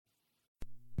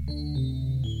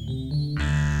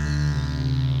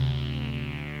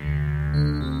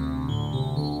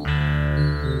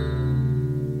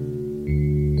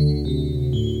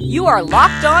are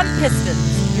Locked On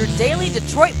Pistons, your daily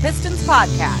Detroit Pistons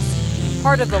podcast.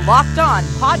 Part of the Locked On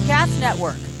Podcast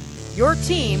Network, your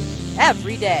team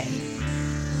every day.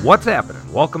 What's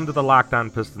happening? Welcome to the Locked On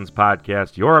Pistons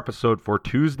podcast, your episode for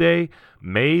Tuesday,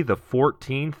 May the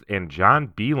 14th, and John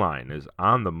Beilein is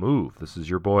on the move. This is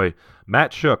your boy,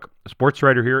 Matt Shook, a sports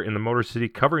writer here in the Motor City,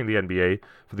 covering the NBA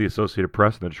for the Associated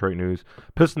Press and the Detroit News.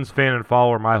 Pistons fan and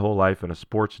follower my whole life, and a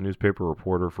sports newspaper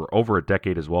reporter for over a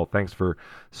decade as well. Thanks for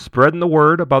spreading the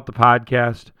word about the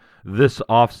podcast this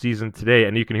offseason today.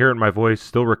 And you can hear it in my voice,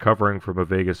 still recovering from a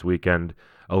Vegas weekend,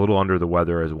 a little under the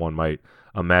weather, as one might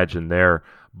imagine there.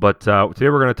 But today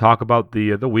we're going to talk about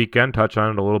the weekend, touch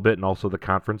on it a little bit, and also the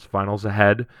conference finals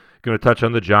ahead. Going to touch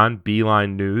on the John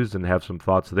Beilein news and have some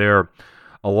thoughts there.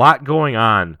 A lot going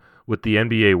on with the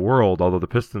NBA world, although the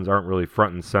Pistons aren't really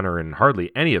front and center in hardly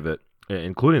any of it,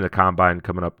 including the Combine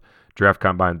coming up, Draft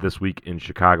Combine this week in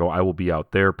Chicago. I will be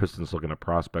out there. Pistons looking at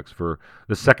prospects for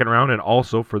the second round and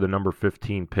also for the number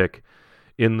 15 pick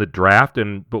in the draft.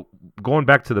 But going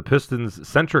back to the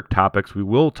Pistons-centric topics, we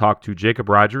will talk to Jacob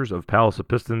Rogers of Palace of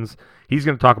Pistons. He's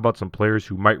going to talk about some players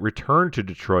who might return to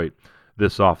Detroit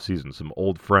this offseason, some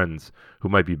old friends who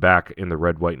might be back in the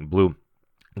red, white, and blue.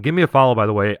 Give me a follow, by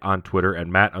the way, on Twitter at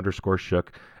Matt_Shook,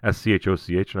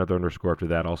 SCHOCH, another underscore after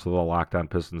that, also the Locked On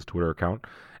Pistons Twitter account.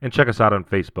 And check us out on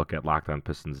Facebook at Locked On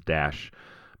Pistons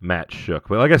Matt Shook.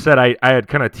 But like I said, I had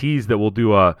kind of teased that we'll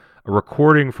do a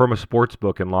recording from a sports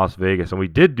book in Las Vegas, and we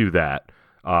did do that.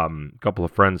 A couple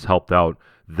of friends helped out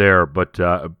there, but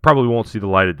probably won't see the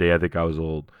light of day. I think I was a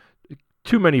little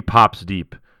too many pops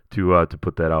deep to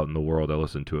put that out in the world. I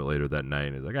listened to it later that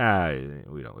night, and it's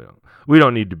like, we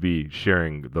don't need to be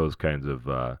sharing those kinds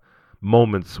of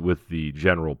moments with the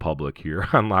general public here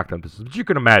on Locked On Pistons. But you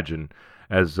can imagine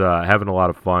as having a lot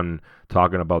of fun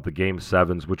talking about the Game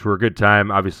 7s, which were a good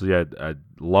time. Obviously, I'd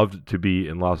loved to be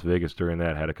in Las Vegas during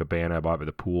that. Had a cabana, bought me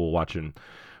the pool, watching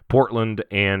Portland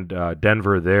and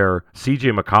Denver there. C.J.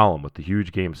 McCollum with the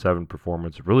huge Game 7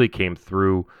 performance really came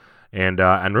through. And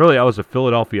really, I was a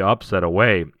Philadelphia upset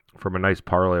away from a nice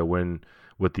parlay win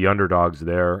with the underdogs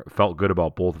there. Felt good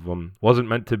about both of them. Wasn't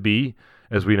meant to be,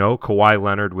 as we know. Kawhi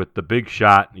Leonard with the big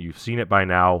shot. You've seen it by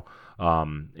now.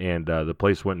 And the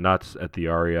place went nuts at the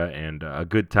Aria, and a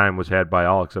good time was had by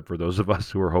all except for those of us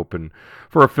who were hoping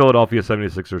for a Philadelphia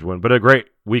 76ers win. But a great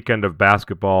weekend of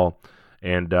basketball,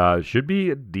 and should be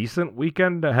a decent week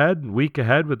ahead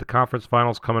with the conference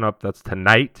finals coming up. That's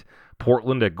tonight.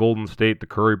 Portland at Golden State, the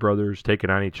Curry brothers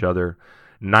taking on each other.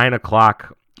 9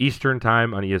 o'clock Eastern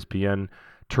time on ESPN.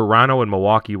 Toronto and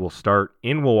Milwaukee will start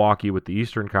in Milwaukee with the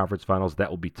Eastern Conference Finals. That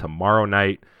will be tomorrow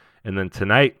night. And then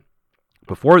tonight,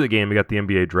 before the game, we got the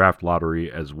NBA Draft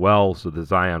Lottery as well. So the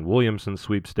Zion Williamson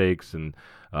sweepstakes and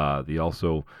the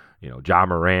also, Ja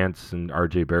Morant's and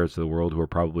RJ Barrett's of the world, who are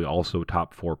probably also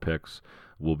top 4 picks,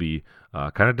 will be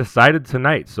kind of decided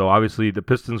tonight. So obviously the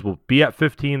Pistons will be at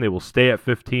 15. They will stay at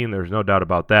 15. There's no doubt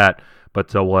about that.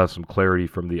 But we'll have some clarity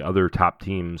from the other top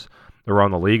teams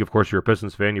around the league. Of course, you're a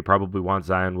Pistons fan. You probably want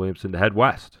Zion Williamson to head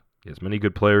west. He has many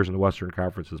good players in the Western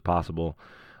Conference as possible.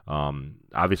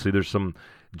 Obviously, there's some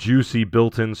juicy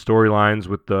built-in storylines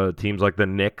with the teams like the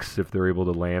Knicks if they're able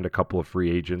to land a couple of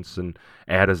free agents and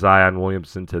add a Zion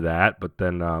Williamson to that. But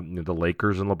then the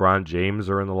Lakers and LeBron James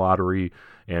are in the lottery.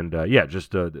 And,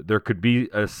 there could be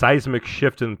a seismic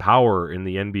shift in power in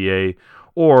the NBA,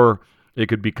 or it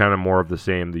could be kind of more of the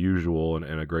same, the usual, and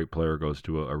a great player goes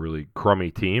to a really crummy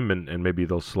team, and maybe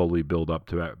they'll slowly build up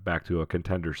to back to a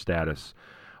contender status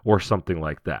or something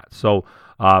like that. So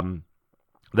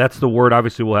that's the word.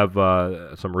 Obviously, we'll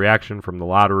have some reaction from the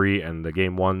lottery and the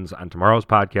Game 1s on tomorrow's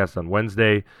podcast on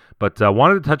Wednesday. But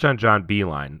wanted to touch on John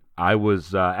Beilein. I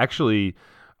was actually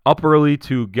up early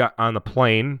to get on the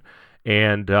plane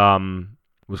and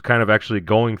was kind of actually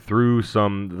going through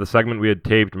the segment we had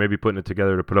taped, maybe putting it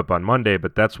together to put up on Monday,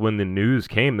 but that's when the news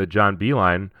came that John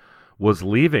Beilein was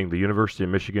leaving the University of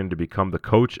Michigan to become the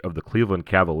coach of the Cleveland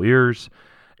Cavaliers,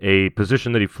 a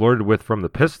position that he flirted with from the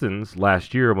Pistons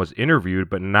last year and was interviewed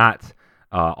but not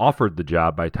offered the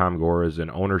job by Tom Gores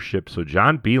and ownership. So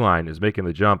John Beilein is making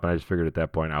the jump, and I just figured at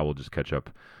that point I will just catch up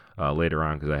later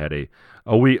on because I had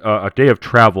a day of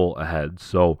travel ahead,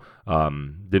 so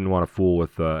didn't want to fool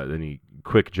with any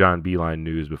quick John Beilein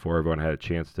news before everyone had a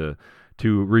chance to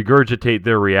regurgitate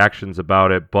their reactions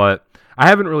about it. But I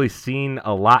haven't really seen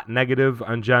a lot negative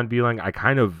on John Beilein. I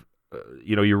kind of,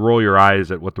 you roll your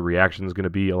eyes at what the reaction is going to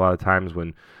be a lot of times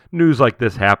when news like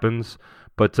this happens.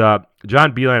 But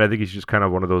John Beilein, I think he's just kind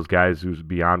of one of those guys who's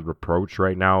beyond reproach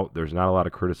right now. There's not a lot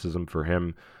of criticism for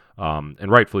him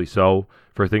and rightfully so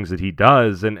for things that he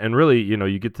does. And really,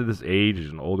 you get to this age, he's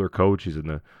an older coach, he's in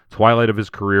the twilight of his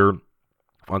career,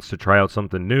 wants to try out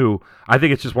something new. I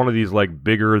think it's just one of these like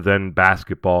bigger than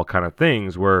basketball kind of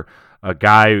things where a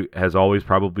guy has always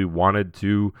probably wanted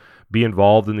to be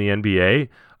involved in the NBA.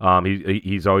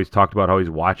 He's always talked about how he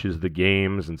watches the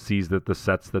games and sees that the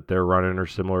sets that they're running are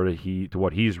similar to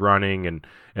what he's running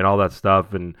and all that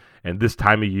stuff. And this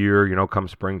time of year, come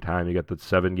springtime, you got the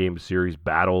 7-game series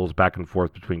battles back and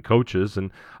forth between coaches.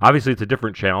 And obviously it's a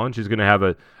different challenge. He's going to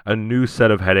have a new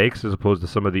set of headaches as opposed to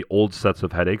some of the old sets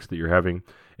of headaches that you're having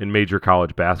in major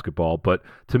college basketball. But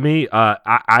to me,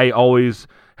 I always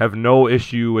have no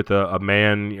issue with a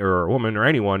man or a woman or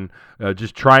anyone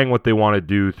just trying what they want to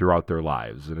do throughout their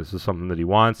lives. And this is something that he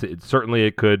wants.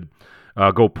 It could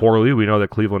go poorly. We know that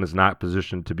Cleveland is not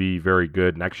positioned to be very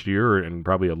good next year, and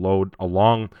probably a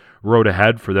long road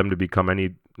ahead for them to become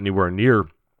anywhere near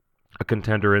a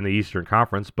contender in the Eastern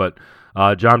Conference. But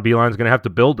John Beilein's going to have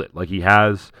to build it like he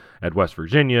has at West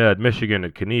Virginia, at Michigan,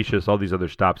 at Canisius, all these other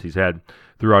stops he's had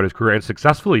throughout his career, and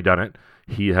successfully done it.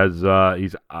 He has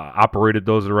he's operated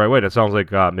those the right way. That sounds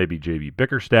like maybe J.B.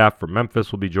 Bickerstaff from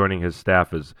Memphis will be joining his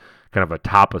staff as kind of a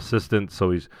top assistant.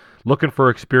 So he's looking for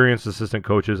experienced assistant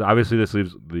coaches. Obviously, this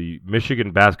leaves the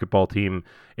Michigan basketball team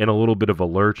in a little bit of a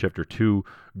lurch after 2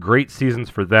 great seasons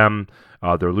for them.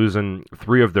 They're losing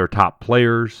 3 of their top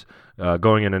players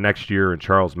going into next year, and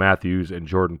Charles Matthews and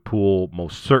Jordan Poole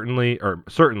certainly,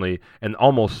 and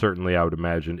almost certainly, I would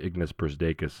imagine Ignas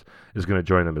Brazdeikis is going to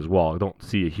join them as well. I don't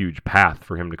see a huge path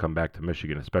for him to come back to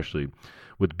Michigan, especially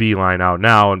with Beilein out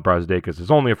now, and Brazdeikis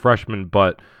is only a freshman,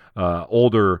 but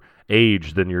older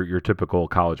age than your typical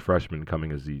college freshman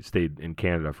coming as he stayed in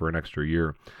Canada for an extra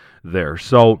year there.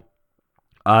 So,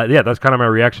 that's kind of my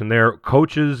reaction there.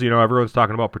 Coaches, everyone's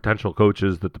talking about potential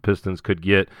coaches that the Pistons could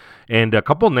get. And a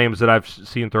couple of names that I've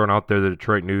seen thrown out there the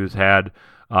Detroit News had,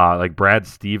 like Brad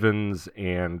Stevens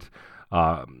and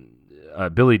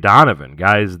Billy Donovan,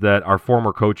 guys that are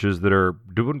former coaches that are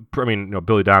doing,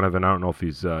 Billy Donovan, I don't know if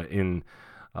he's in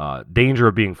danger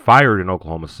of being fired in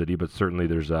Oklahoma City, but certainly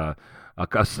there's a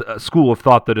school of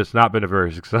thought that it's not been a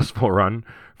very successful run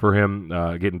for him,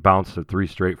 getting bounced at 3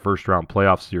 straight first-round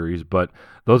playoff series. But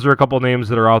those are a couple names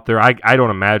that are out there. I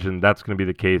don't imagine that's going to be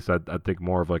the case. I think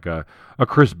more of like a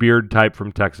Chris Beard type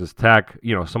from Texas Tech,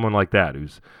 someone like that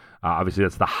who's obviously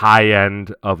that's the high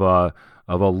end of a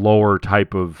lower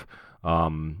type of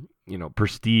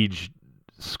prestige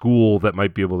school that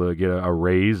might be able to get a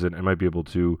raise and might be able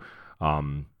to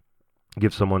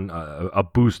give someone a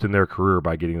boost in their career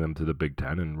by getting them to the Big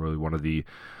Ten and really one of the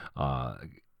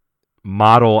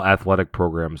model athletic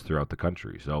programs throughout the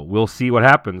country. So we'll see what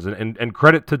happens. And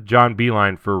credit to John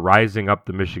Beilein for rising up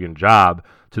the Michigan job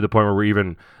to the point where we're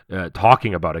even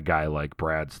talking about a guy like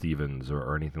Brad Stevens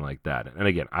or anything like that. And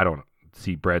again, I don't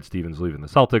see Brad Stevens leaving the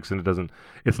Celtics, and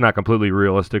it's not completely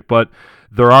realistic, but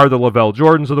there are the Lavelle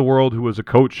Jordans of the world, who was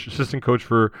assistant coach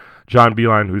for John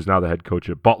Beilein, who's now the head coach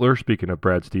at Butler, speaking of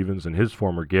Brad Stevens and his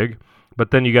former gig.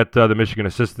 But then you get the Michigan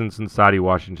assistants and Sadie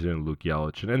Washington and Luke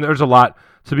Yelich, and there's a lot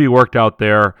to be worked out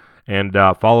there, and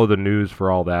follow the news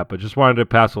for all that. But just wanted to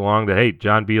pass along that, hey,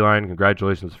 John Beilein,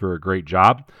 congratulations for a great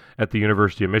job at the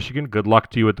University of Michigan. Good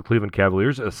luck to you at the Cleveland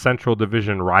Cavaliers, a Central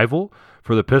Division rival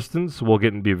for the Pistons. We'll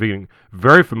get being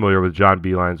very familiar with John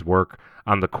Beilein's work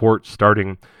on the court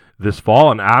starting this fall,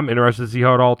 and I'm interested to see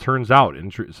how it all turns out.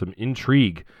 Some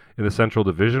intrigue in the Central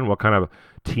Division, what kind of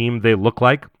team they look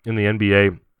like in the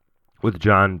NBA with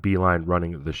John Beilein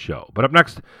running the show. But up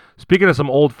next, speaking of some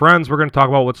old friends, we're going to talk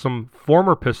about what some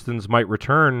former Pistons might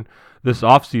return this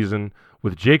offseason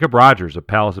with Jacob Rogers of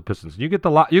Palace of Pistons. You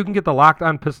can get the Locked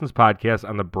On Pistons podcast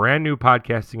on the brand new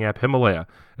podcasting app Himalaya,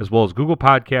 as well as Google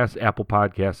Podcasts, Apple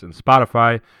Podcasts, and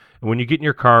Spotify. And when you get in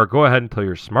your car, go ahead and tell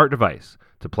your smart device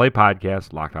to play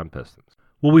podcast Locked On Pistons.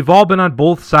 Well, we've all been on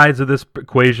both sides of this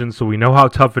equation, so we know how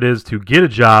tough it is to get a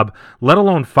job, let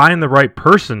alone find the right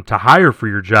person to hire for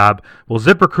your job. Well,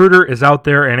 ZipRecruiter is out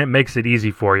there, and it makes it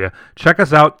easy for you. Check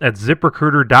us out at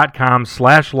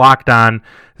ZipRecruiter.com/lockedon.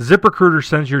 ZipRecruiter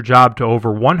sends your job to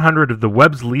over 100 of the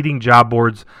web's leading job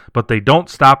boards, but they don't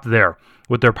stop there.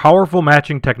 With their powerful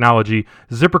matching technology,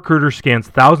 ZipRecruiter scans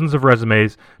thousands of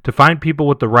resumes to find people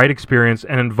with the right experience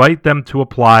and invite them to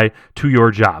apply to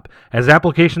your job. As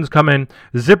applications come in,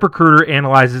 ZipRecruiter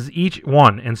analyzes each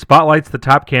one and spotlights the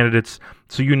top candidates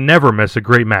so you never miss a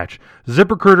great match.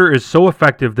 ZipRecruiter is so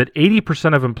effective that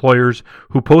 80% of employers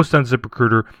who post on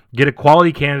ZipRecruiter get a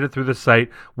quality candidate through the site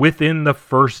within the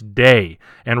first day.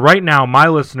 And right now, my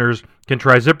listeners can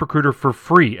try ZipRecruiter for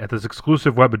free at this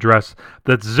exclusive web address.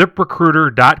 That's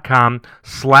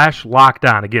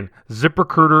ZipRecruiter.com/lockedon. Again,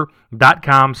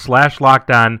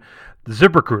 ZipRecruiter.com/lockedon.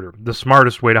 ZipRecruiter, the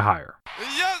smartest way to hire.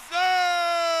 Yes,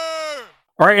 sir!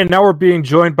 All right, and now we're being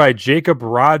joined by Jacob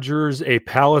Rogers, a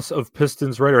Palace of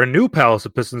Pistons writer, a new Palace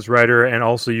of Pistons writer, and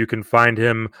also you can find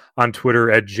him on Twitter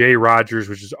at JRogers,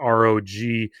 which is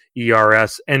ROGERS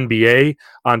NBA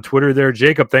on Twitter there.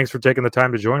 Jacob, thanks for taking the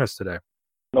time to join us today.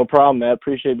 No problem, Matt.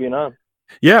 Appreciate being on.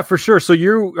 Yeah, for sure. So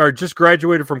you are just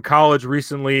graduated from college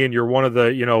recently, and you're one of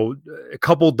the, a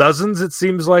couple dozens, it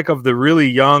seems like, of the really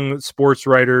young sports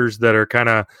writers that are kind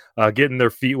of getting their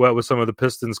feet wet with some of the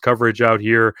Pistons coverage out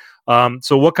here.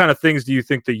 So what kind of things do you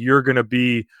think that you're going to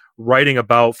be writing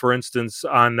about, for instance,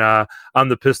 on the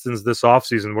Pistons this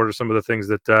offseason? What are some of the things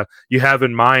that you have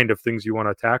in mind of things you want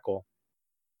to tackle?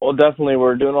 Well, definitely,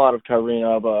 we're doing a lot of covering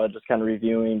of just kind of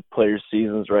reviewing players'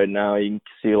 seasons right now. You can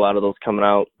see a lot of those coming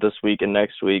out this week and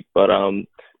next week. But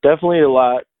definitely a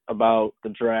lot about the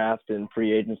draft and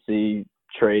free agency,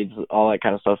 trades, all that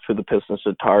kind of stuff, who the Pistons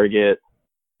should target.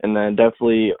 And then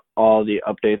definitely all the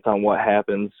updates on what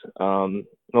happens. And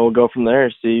we'll go from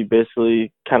there, see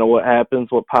basically kind of what happens,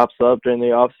 what pops up during the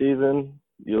offseason.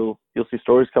 You'll see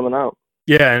stories coming out.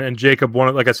 Yeah, and Jacob,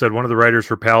 like I said, one of the writers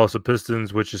for Palace of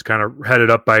Pistons, which is kind of headed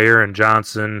up by Aaron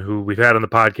Johnson, who we've had on the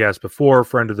podcast before,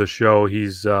 friend of the show.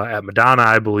 He's at Madonna,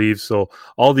 I believe. So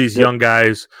all these young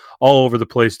guys all over the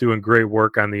place doing great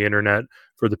work on the internet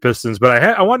for the Pistons. But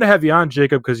I wanted to have you on,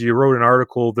 Jacob, because you wrote an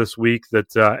article this week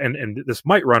that, and this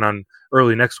might run on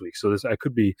early next week. So I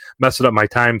could be messing up my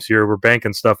times here. We're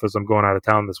banking stuff as I'm going out of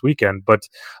town this weekend. But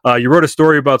you wrote a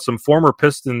story about some former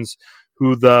Pistons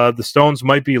who the Stones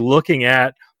might be looking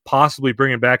at possibly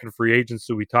bringing back in free agents.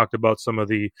 So we talked about some of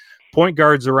the point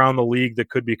guards around the league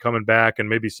that could be coming back and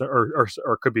maybe or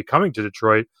could be coming to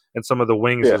Detroit, and some of the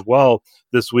wings as well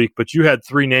this week. But you had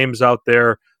three names out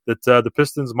there that the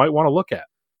Pistons might want to look at.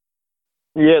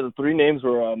 Yeah, the three names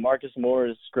were Marcus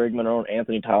Morris, Greg Monroe, and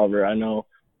Anthony Tolliver. I know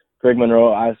Greg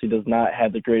Monroe obviously does not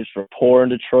have the greatest rapport in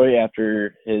Detroit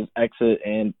after his exit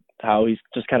and how he's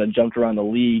just kind of jumped around the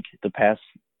league the past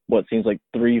what seems like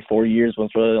 3-4 years when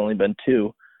it's really only been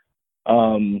 2.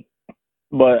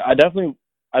 But I think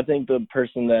the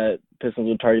person that Pistons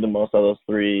would target the most out of those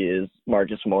three is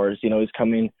Marcus Morris. He's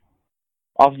coming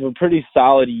off of a pretty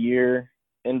solid year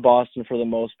in Boston for the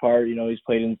most part. He's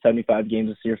played in 75 games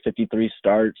this year, 53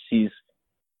 starts. He's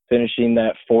finishing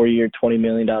that 4-year, $20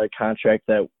 million contract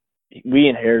that we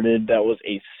inherited. That was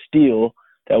a steal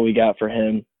that we got for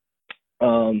him.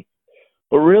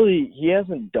 But really, he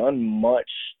hasn't done much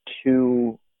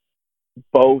to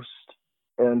boast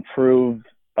or improve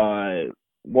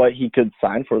what he could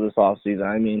sign for this offseason.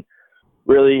 I mean,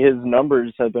 really, his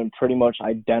numbers have been pretty much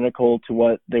identical to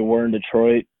what they were in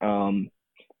Detroit.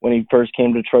 When he first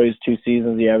came to Detroit, his 2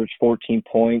 seasons, he averaged 14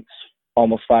 points,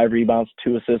 almost 5 rebounds,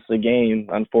 2 assists a game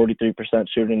on 43%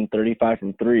 shooting, 35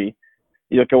 from 3.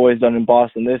 You look at what he's done in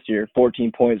Boston this year,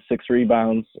 14 points, 6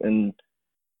 rebounds, and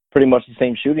pretty much the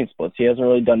same shooting splits. He hasn't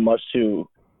really done much to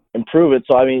improve it.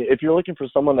 So, I mean, if you're looking for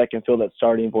someone that can fill that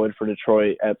starting void for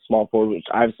Detroit at small forward, which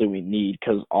obviously we need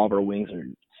because all of our wings are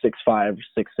 6'5",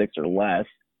 6'6", or less,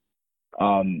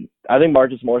 I think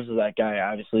Marcus Morris is that guy.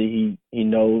 Obviously, he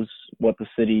knows what the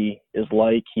city is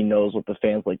like. He knows what the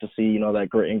fans like to see, that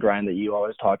grit and grind that you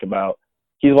always talk about.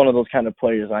 He's one of those kind of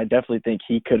players, and I definitely think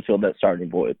he could fill that starting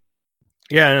void.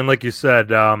 Yeah, and like you said,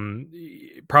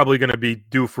 probably going to be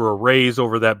due for a raise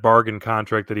over that bargain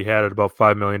contract that he had at about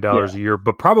 $5 million a year,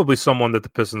 but probably someone that the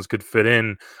Pistons could fit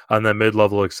in on that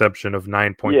mid-level exception of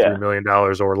 $9.3 million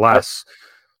or less.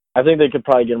 I think they could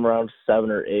probably get him around 7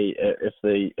 or 8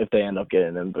 if they end up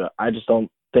getting him, but I just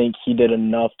don't think he did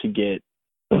enough to get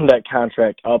that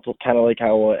contract up, kind of like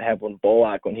how it happened with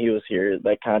Bullock when he was here.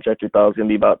 That contract we thought was going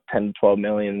to be about $10 to $12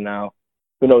 million, and now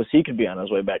who knows, he could be on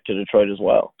his way back to Detroit as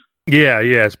well. Yeah,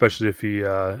 especially if he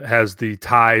has the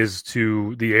ties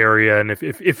to the area, and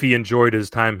if he enjoyed his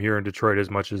time here in Detroit as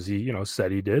much as he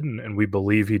said he did, and we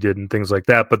believe he did, and things like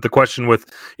that. But the question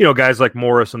with guys like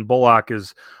Morris and Bullock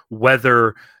is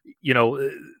whether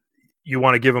you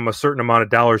want to give them a certain amount of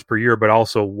dollars per year, but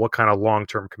also what kind of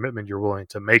long-term commitment you're willing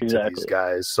to make to these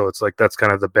guys. So it's like that's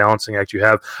kind of the balancing act you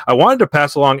have. I wanted to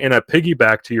pass along in a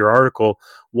piggyback to your article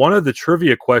one of the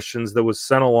trivia questions that was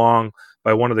sent along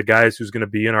by one of the guys who's going to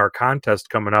be in our contest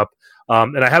coming up.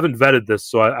 And I haven't vetted this,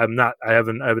 so I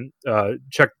haven't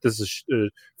checked. This is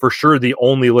for sure the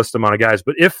only list amount of guys.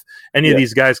 But if any of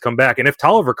these guys come back, and if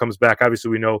Tolliver comes back, obviously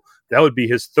we know that would be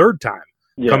his third time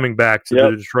coming back to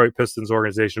the Detroit Pistons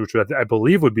organization, which I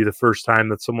believe would be the first time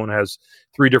that someone has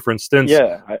 3 different stints.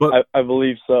 Yeah, I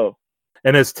believe so.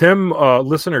 And as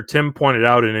listener Tim pointed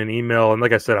out in an email, and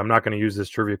like I said, I'm not going to use this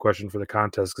trivia question for the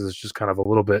contest because it's just kind of a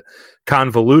little bit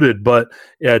convoluted, but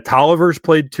Tolliver's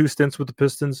played 2 stints with the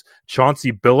Pistons.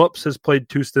 Chauncey Billups has played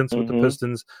 2 stints with the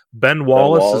Pistons. Ben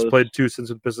Wallace has played 2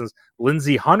 stints with the Pistons.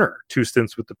 Lindsey Hunter, 2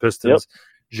 stints with the Pistons. Yep.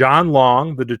 John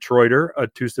Long, the Detroiter,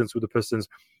 2 stints with the Pistons.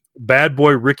 Bad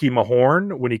boy Ricky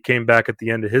Mahorn, when he came back at the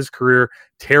end of his career.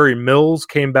 Terry Mills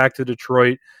came back to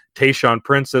Detroit. Tayshaun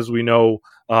Prince, as we know,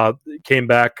 came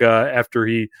back after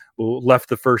he left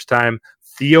the first time.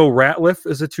 Theo Ratliff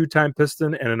is a 2-time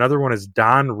Piston, and another one is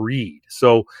Don Reed.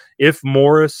 So if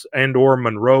Morris and or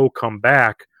Monroe come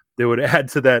back, they would add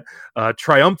to that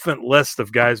triumphant list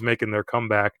of guys making their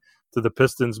comeback to the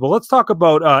Pistons. But let's talk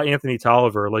about Anthony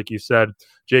Tolliver, like you said,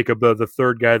 Jacob, the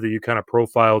third guy that you kind of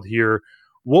profiled here.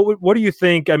 What do you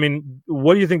think? I mean,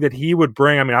 what do you think that he would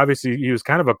bring? I mean, obviously he was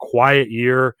kind of a quiet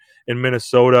year in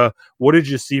Minnesota. What did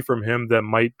you see from him that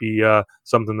might be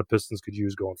something the Pistons could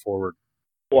use going forward?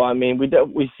 Well, I mean,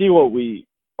 we see what we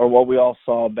all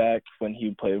saw back when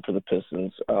he played for the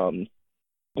Pistons.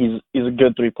 He's a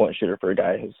good 3-point shooter for a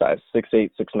guy his size,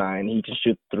 6'8", 6'9". He can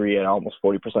shoot 3 at almost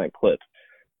 40% clip.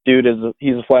 Dude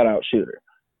he's a flat out shooter.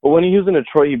 But when he was in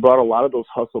Detroit, he brought a lot of those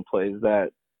hustle plays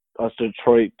that us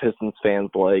Detroit Pistons fans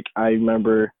like. I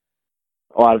remember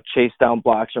a lot of chase down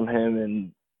blocks from him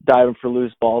and diving for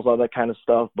loose balls, all that kind of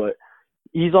stuff. But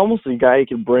he's almost a guy you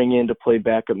can bring in to play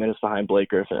backup minutes behind Blake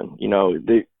Griffin. You know,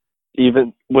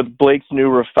 even with Blake's new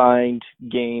refined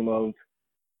game of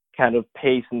kind of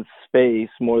pace and space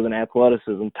more than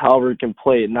athleticism, Tolliver can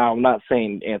play it. Now, I'm not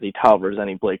saying Anthony Tolliver is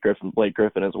any Blake Griffin. Blake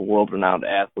Griffin is a world-renowned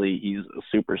athlete. He's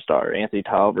a superstar. Anthony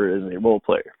Tolliver is a role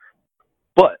player.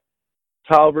 But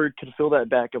Tolliver could fill that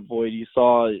backup void. You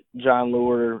saw John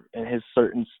Lure in his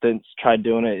certain stints tried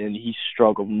doing it, and he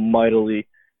struggled mightily.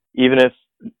 Even if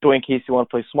Dwayne Casey wanted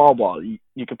to play small ball,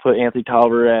 you could put Anthony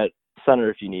Tolliver at center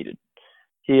if you needed.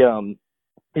 He's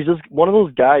just one of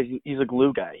those guys. He's a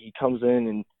glue guy. He comes in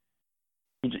and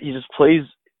he just plays.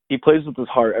 He plays with his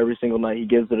heart every single night. He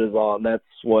gives it his all, and that's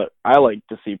what I like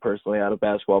to see personally out of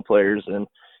basketball players. And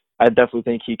I definitely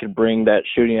think he could bring that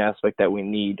shooting aspect that we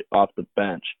need off the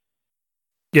bench.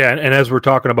 Yeah, and as we're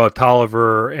talking about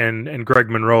Tolliver and Greg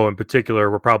Monroe in particular,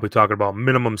 we're probably talking about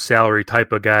minimum salary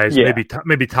type of guys. Yeah.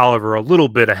 Maybe Tolliver a little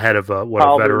bit ahead of what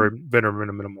Tolliver, a veteran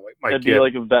minimum might it'd get. Be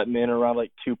like a vet min around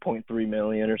like $2.3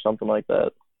 million or something like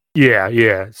that.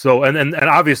 Yeah. So and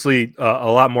obviously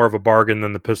a lot more of a bargain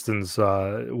than the Pistons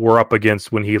were up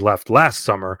against when he left last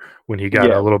summer, when he got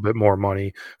a little bit more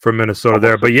money from Minnesota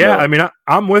there. But I mean,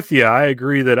 I'm with you. I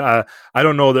agree that I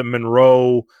don't know that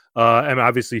Monroe. And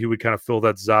obviously he would kind of fill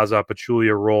that Zaza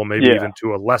Pachulia role, maybe even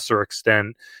to a lesser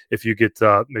extent if you get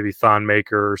maybe Thon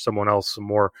Maker or someone else some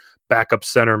more backup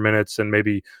center minutes and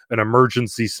maybe an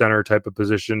emergency center type of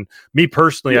position. Me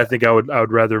personally, I think I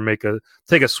would rather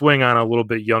take a swing on a little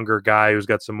bit younger guy who's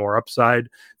got some more upside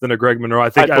than a Greg Monroe. I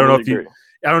don't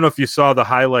know if you saw the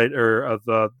highlight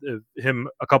of him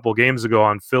a couple of games ago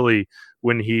on Philly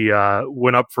when he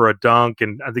went up for a dunk,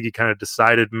 and I think he kind of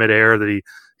decided midair that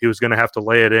he was going to have to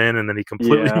lay it in, and then he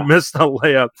completely missed the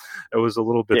layup. It was a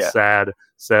little bit sad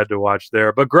to watch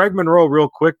there. But Greg Monroe, real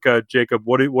quick, Jacob,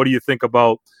 what do you think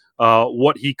about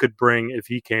what he could bring if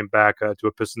he came back to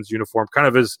a Pistons uniform? Kind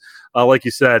of as, like you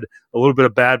said, a little bit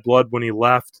of bad blood when he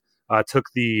left, took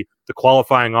the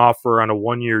qualifying offer on a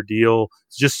 1-year deal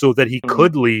just so that he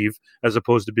could leave as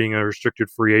opposed to being a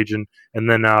restricted free agent, and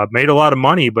then made a lot of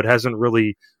money but hasn't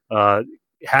really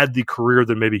had the career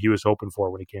that maybe he was hoping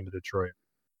for when he came to Detroit.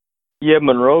 Yeah,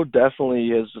 Monroe definitely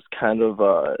has just kind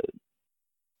of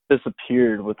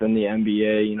disappeared within the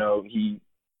NBA. You know, he,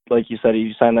 like you said,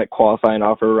 he signed that qualifying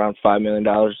offer around $5 million,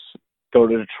 go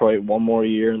to Detroit 1 more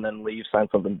year, and then leave, sign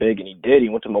something big, and he did. He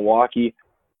went to Milwaukee,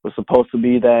 was supposed to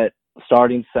be that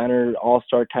starting center,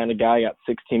 all-star kind of guy, got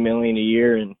 $16 million a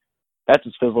year, and that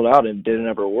just fizzled out and didn't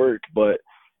ever work. But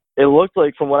it looked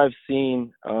like, from what I've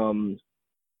seen in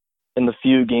the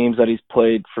few games that he's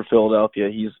played for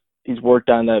Philadelphia, he's worked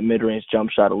on that mid-range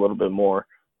jump shot a little bit more.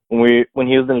 When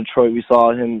he was in Detroit, we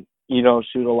saw him,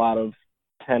 shoot a lot of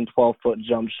 10, 12-foot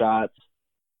jump shots.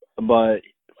 But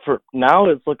for now,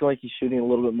 it's looking like he's shooting a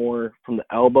little bit more from the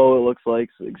elbow, it looks like,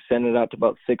 so extended out to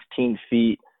about 16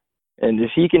 feet. And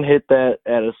if he can hit that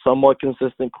at a somewhat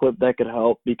consistent clip, that could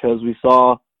help, because we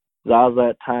saw Zaza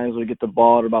at times would get the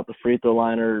ball at about the free throw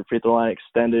line or free throw line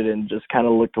extended and just kind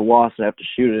of look to lost and have to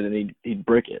shoot it, and he'd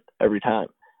brick it every time.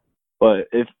 But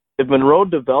if Monroe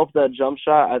developed that jump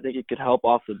shot, I think it could help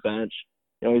off the bench.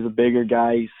 He's a bigger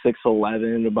guy. He's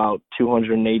 6'11", about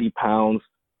 280 pounds.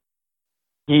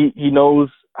 He knows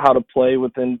how to play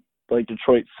within like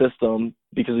Detroit's system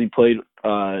because he played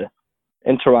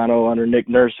in Toronto under Nick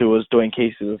Nurse, who was Dwayne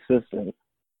Casey's assistant.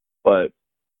 But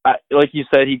like you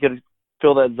said, he could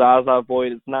fill that Zaza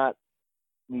void. It's not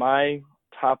my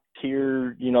top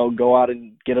tier, go out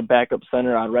and get a backup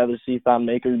center. I'd rather see Thon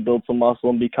Maker build some muscle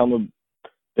and become a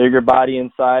bigger body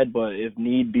inside. But if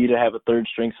need be to have a third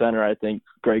string center, I think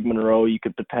Greg Monroe, you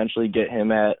could potentially get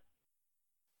him at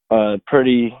a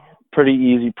pretty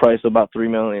easy price of about $3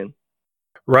 million.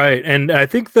 Right, and I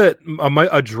think that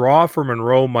a draw for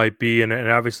Monroe might be, and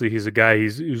obviously he's a guy,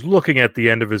 he's looking at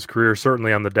the end of his career,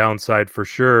 certainly on the downside for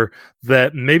sure,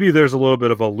 that maybe there's a little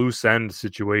bit of a loose end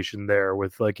situation there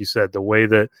with, like you said, the way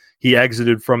that he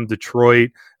exited from Detroit.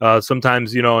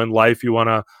 Sometimes, in life you want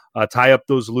to tie up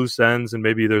those loose ends, and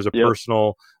maybe there's a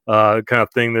personal kind of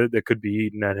thing that could be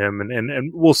eating at him,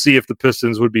 and we'll see if the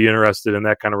Pistons would be interested in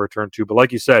that kind of return too. But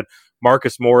like you said,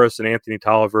 Marcus Morris and Anthony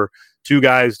Tolliver, two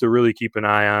guys to really keep an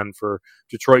eye on for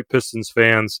Detroit Pistons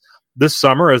fans this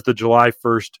summer as the July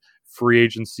 1st free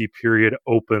agency period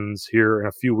opens here in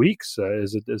a few weeks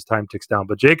as time ticks down.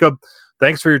 But Jacob,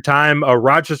 thanks for your time. A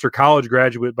Rochester College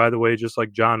graduate, by the way, just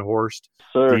like John Horst,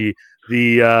 Sir.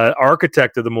 the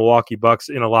architect of the Milwaukee Bucks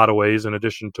in a lot of ways, in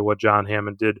addition to what John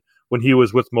Hammond did when he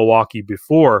was with Milwaukee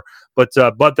before. But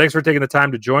Bud, thanks for taking the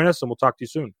time to join us, and we'll talk to you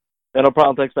soon. Yeah, no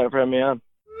problem. Thanks, Matt, for having me on.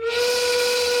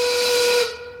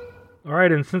 All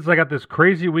right, and since I got this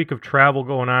crazy week of travel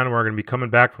going on, we're going to be coming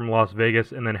back from Las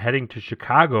Vegas and then heading to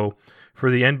Chicago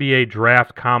for the NBA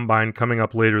Draft Combine coming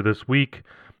up later this week.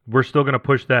 We're still going to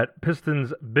push that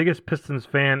biggest Pistons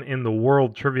fan in the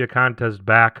world trivia contest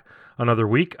back another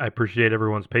week. I appreciate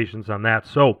everyone's patience on that.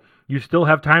 So you still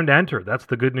have time to enter. That's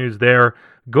the good news there.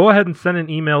 Go ahead and send an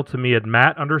email to me at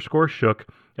Matt_Schoch,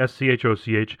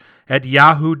 SCHOCH, at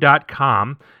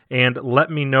yahoo.com, and let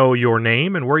me know your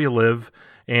name and where you live.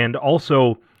 And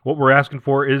also, what we're asking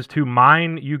for is to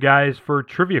mine you guys for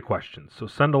trivia questions. So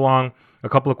send along a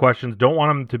couple of questions. Don't want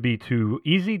them to be too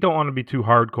easy. Don't want to be too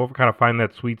hard. Go kind of find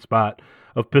that sweet spot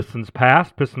of Pistons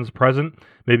past, Pistons present,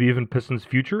 maybe even Pistons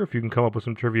future, if you can come up with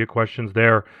some trivia questions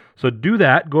there. So do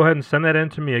that. Go ahead and send that in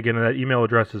to me. Again, that email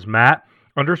address is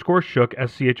Matt_Schoch,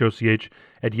 SCHOCH,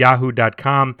 at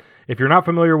yahoo.com. If you're not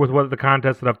familiar with what the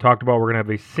contest that I've talked about, we're going to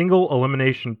have a single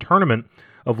elimination tournament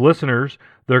of listeners.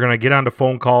 They're going to get onto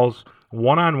phone calls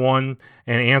one-on-one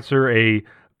and answer a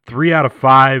 3 out of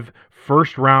 5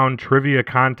 first-round trivia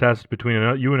contest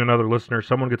between you and another listener.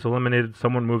 Someone gets eliminated,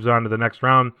 someone moves on to the next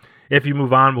round. If you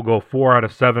move on, we'll go 4 out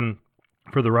of 7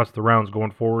 for the rest of the rounds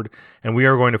going forward, and we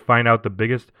are going to find out the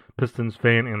biggest Pistons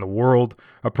fan in the world,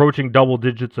 approaching double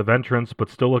digits of entrants, but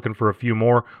still looking for a few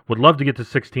more. Would love to get to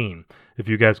 16. If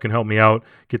you guys can help me out,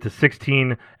 get to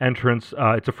 16 entrants.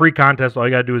 It's a free contest. All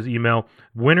you got to do is email.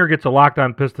 Winner gets a Locked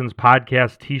On Pistons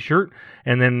podcast t-shirt,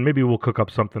 and then maybe we'll cook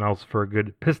up something else for a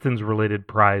good Pistons-related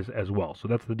prize as well. So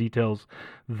that's the details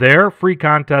there. Free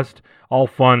contest, all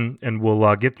fun, and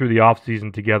we'll get through the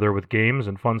offseason together with games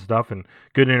and fun stuff and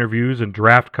good interviews and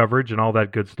draft coverage and all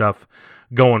that good stuff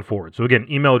going forward. So again,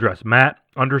 email address,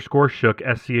 Matt_Schoch,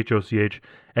 SCHOCH,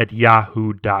 at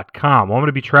yahoo.com. Well, I'm going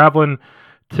to be traveling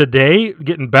today,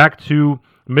 getting back to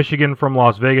Michigan from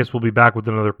Las Vegas. We'll be back with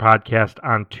another podcast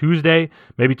on Tuesday,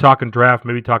 maybe talking draft,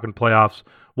 maybe talking playoffs.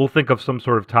 We'll think of some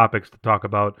sort of topics to talk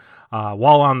about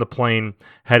while on the plane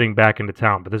heading back into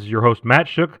town. But this is your host, Matt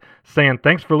Schoch, saying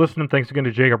thanks for listening. Thanks again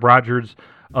to Jacob Rogers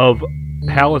of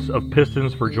Palace of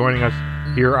Pistons for joining us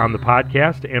here on the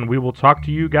podcast, and we will talk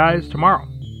to you guys tomorrow.